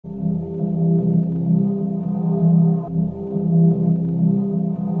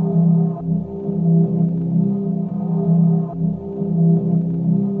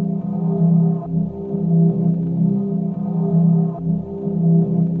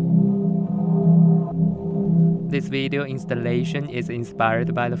This video installation is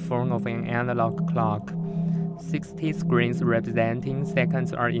inspired by the form of an analog clock. 60 screens representing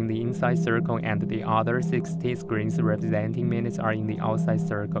seconds are in the inside circle and the other 60 screens representing minutes are in the outside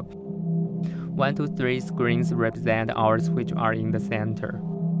circle. 1 to 3 screens represent hours which are in the center.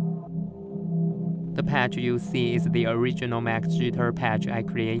 The patch you see is the original max jitter patch I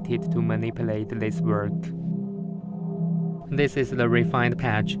created to manipulate this work. This is the refined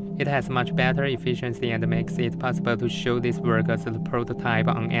patch. It has much better efficiency and makes it possible to show this work as a prototype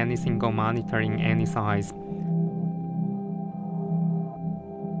on any single monitor in any size.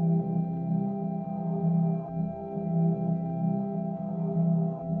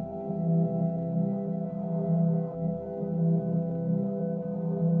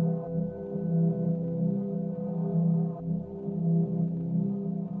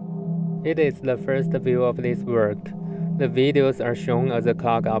 It is the first view of this work. The videos are shown as a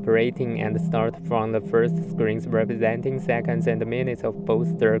clock operating and start from the first screens representing seconds and minutes of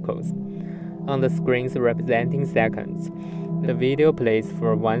both circles. On the screens representing seconds, the video plays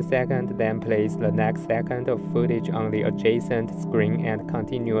for 1 second, then plays the next second of footage on the adjacent screen and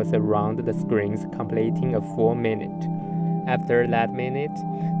continues around the screens, completing a full minute. After that minute,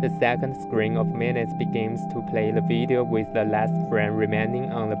 the second screen of minutes begins to play the video with the last frame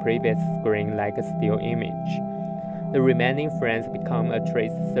remaining on the previous screen like a still image. The remaining frames become a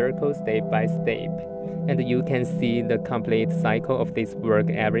traced circle step by step, and you can see the complete cycle of this work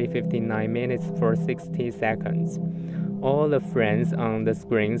every 59 minutes for 60 seconds. All the frames on the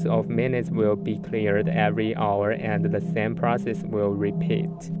screens of minutes will be cleared every hour and the same process will repeat.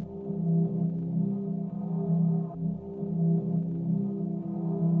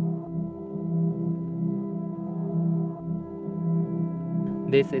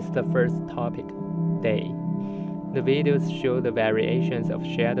 This is the first topic, day. The videos show the variations of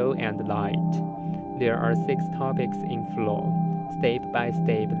shadow and light. There are 6 topics in flow. Step by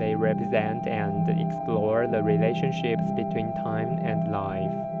step, they represent and explore the relationships between time and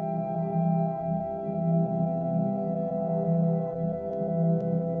life.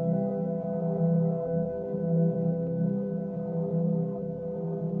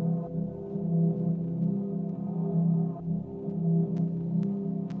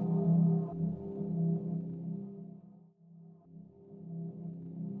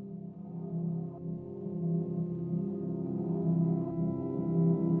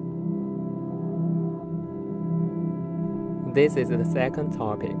 This is the second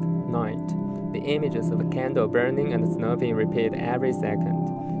topic, night. The images of a candle burning and snuffing repeat every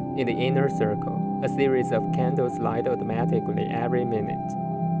second. In the inner circle, a series of candles light automatically every minute.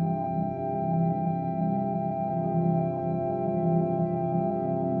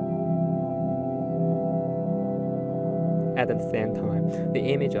 At the same time, the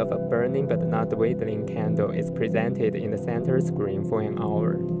image of a burning but not dwindling candle is presented in the center screen for an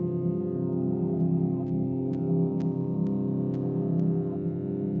hour.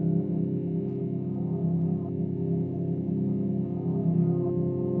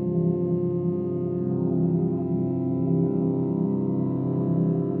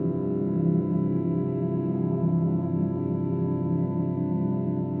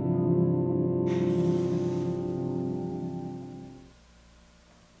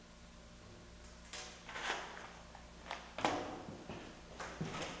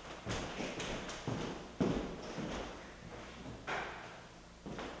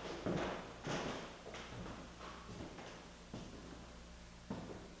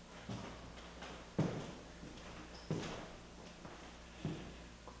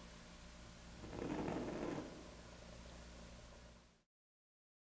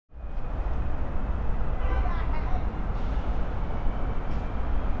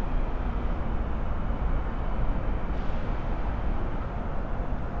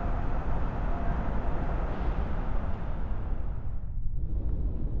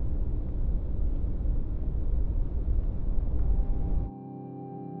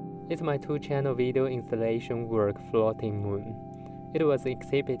 It's my 2-channel video installation work, Floating Moon. It was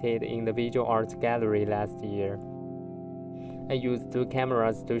exhibited in the Visual Arts Gallery last year. I used 2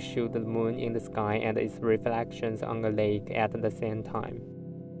 cameras to shoot the moon in the sky and its reflections on a lake at the same time.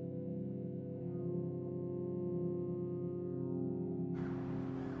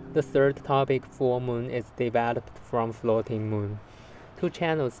 The third topic, full moon, is developed from floating moon. 2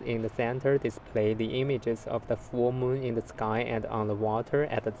 channels in the center display the images of the full moon in the sky and on the water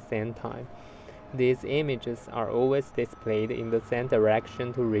at the same time. These images are always displayed in the same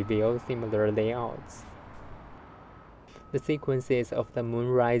direction to reveal similar layouts. The sequences of the moon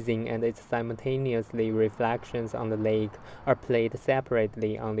rising and its simultaneously reflections on the lake are played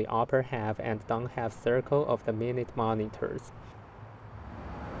separately on the upper half and down half circle of the minute monitors.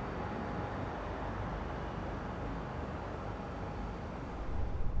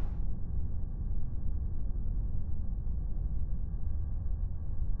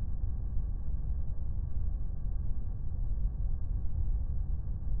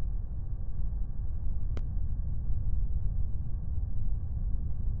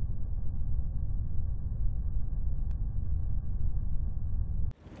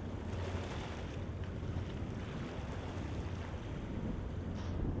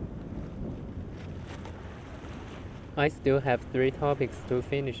 I still have 3 topics to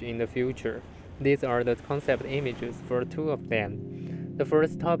finish in the future. These are the concept images for 2 of them. The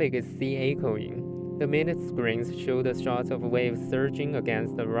first topic is sea echoing. The minute screens show the shots of waves surging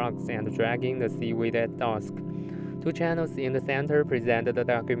against the rocks and dragging the seaweed at dusk. 2 channels in the center present the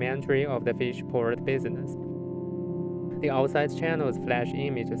documentary of the fish port business. The outside channels flash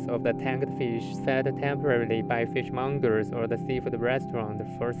images of the tanked fish fed temporarily by fishmongers or the seafood restaurant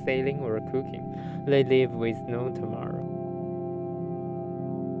for selling or cooking. They live with no tomorrow.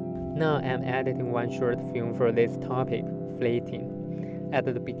 Now I'm editing one short film for this topic, fleeting. At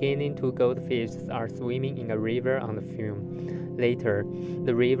the beginning, 2 goldfish are swimming in a river on the film. Later,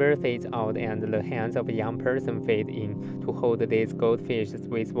 the river fades out and the hands of a young person fade in to hold these goldfish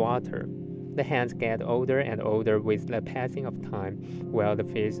with water. The hands get older and older with the passing of time, while the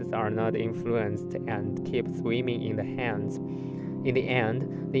fishes are not influenced and keep swimming in the hands. In the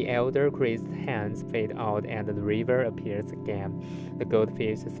end, the elder creased hands fade out and the river appears again. The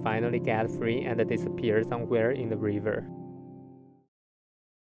goldfishes finally get free and disappear somewhere in the river.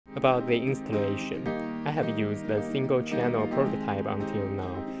 About the installation, I have used a single-channel prototype until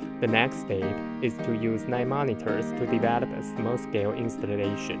now. The next step is to use 9 monitors to develop a small-scale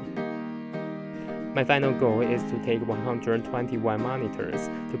installation. My final goal is to take 121 monitors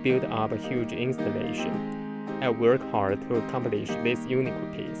to build up a huge installation. I work hard to accomplish this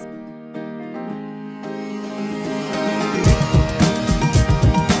unique piece.